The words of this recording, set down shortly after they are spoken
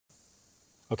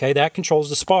Okay, that controls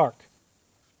the spark.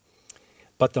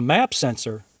 But the map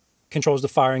sensor controls the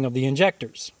firing of the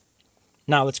injectors.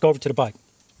 Now let's go over to the bike.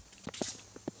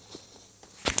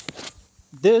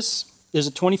 This is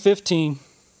a 2015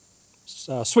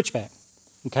 switchback.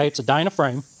 Okay, it's a Dyna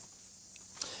frame.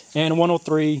 And a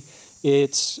 103,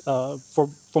 it's,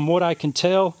 from what I can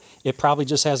tell, it probably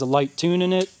just has a light tune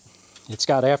in it. It's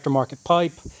got aftermarket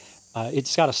pipe.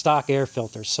 It's got a stock air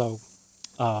filter, so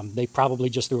they probably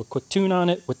just threw a quick tune on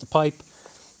it with the pipe.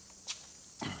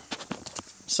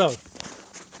 So,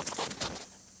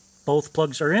 both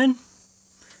plugs are in.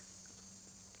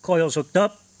 Coils hooked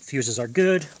up. Fuses are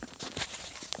good.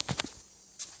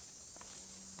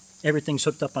 Everything's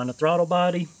hooked up on the throttle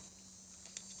body.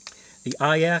 The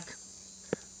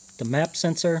IAC, the map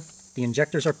sensor, the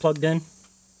injectors are plugged in.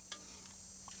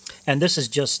 And this is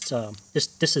just,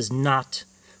 this is not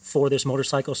for this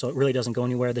motorcycle, so it really doesn't go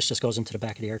anywhere. This just goes into the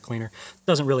back of the air cleaner. It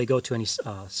doesn't really go to any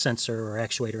sensor or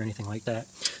actuator or anything like that.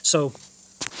 So,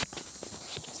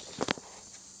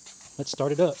 let's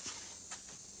start it up.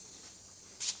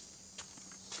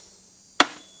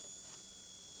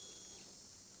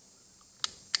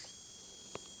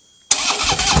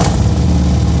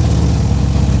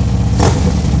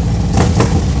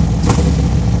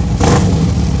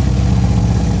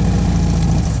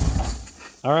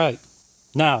 All right,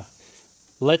 now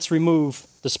let's remove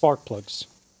the spark plugs.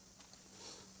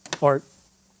 Or,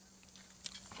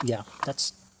 yeah,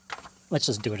 let's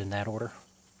just do it in that order.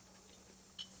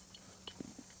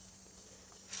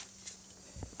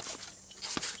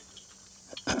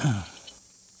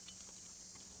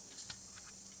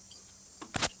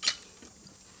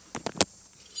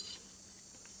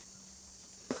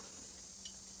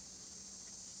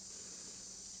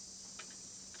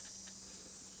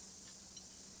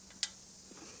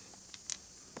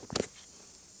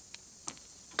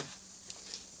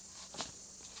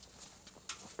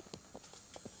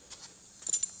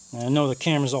 I know the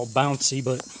camera's all bouncy,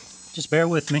 but just bear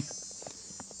with me.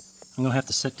 I'm going to have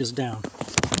to set this down.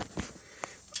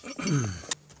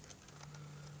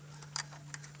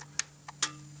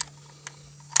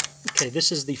 Okay,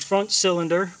 this is the front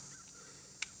cylinder.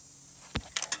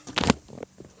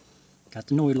 Got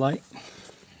the Noid light.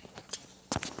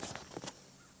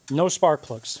 No spark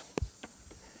plugs.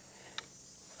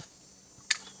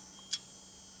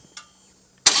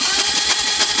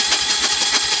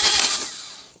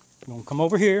 I'm going to come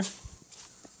over here,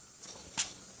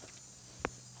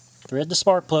 thread the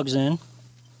spark plugs in,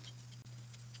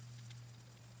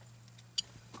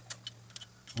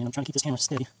 and I'm trying to keep this camera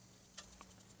steady.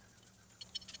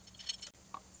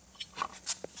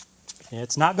 Yeah,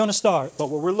 it's not going to start, but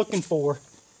what we're looking for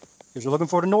is we're looking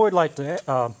for the Noid light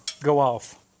to go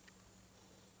off.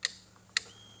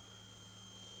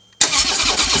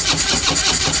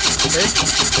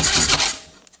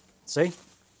 See?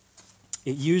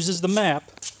 It uses the map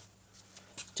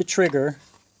to trigger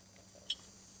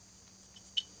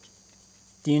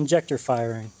the injector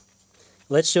firing.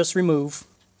 Let's just remove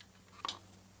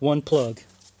one plug,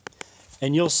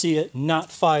 and you'll see it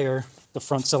not fire the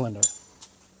front cylinder.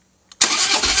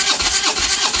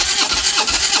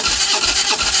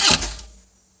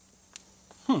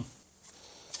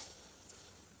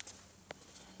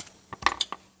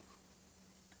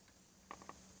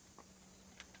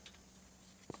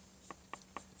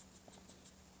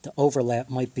 The overlap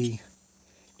might be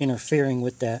interfering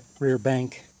with that rear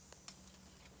bank,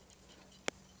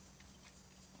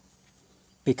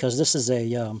 because this is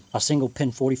a single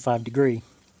pin 45 degree,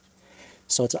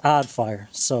 so it's odd fire,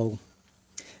 so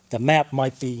the map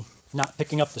might be not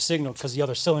picking up the signal because the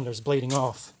other cylinder is bleeding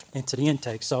off into the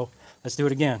intake. So let's do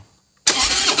it again.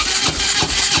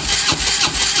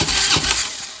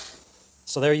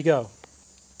 So there you go.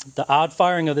 The odd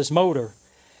firing of this motor,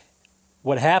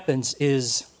 what happens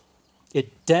is it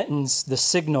dentons the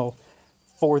signal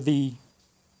for the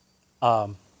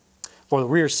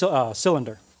rear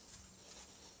cylinder.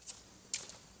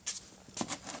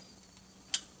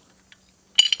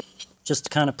 Just to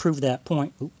kind of prove that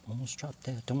point. Oop, almost dropped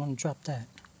that. Don't want to drop that.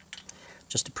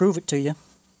 Just to prove it to you.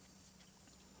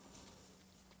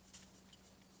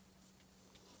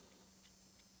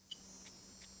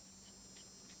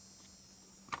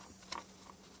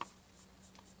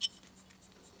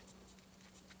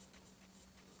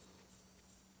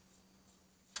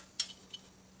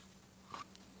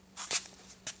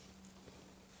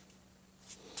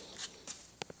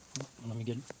 Let me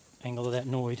get an angle of that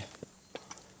Noid.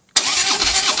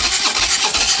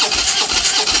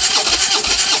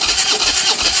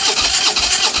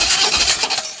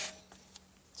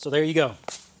 So there you go.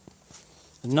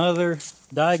 Another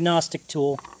diagnostic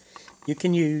tool you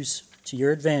can use to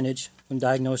your advantage when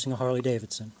diagnosing a Harley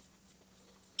Davidson.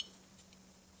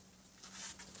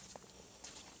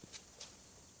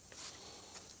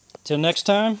 Till next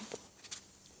time,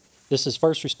 this is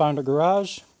First Responder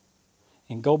Garage,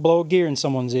 and go blow a gear in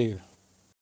someone's ear.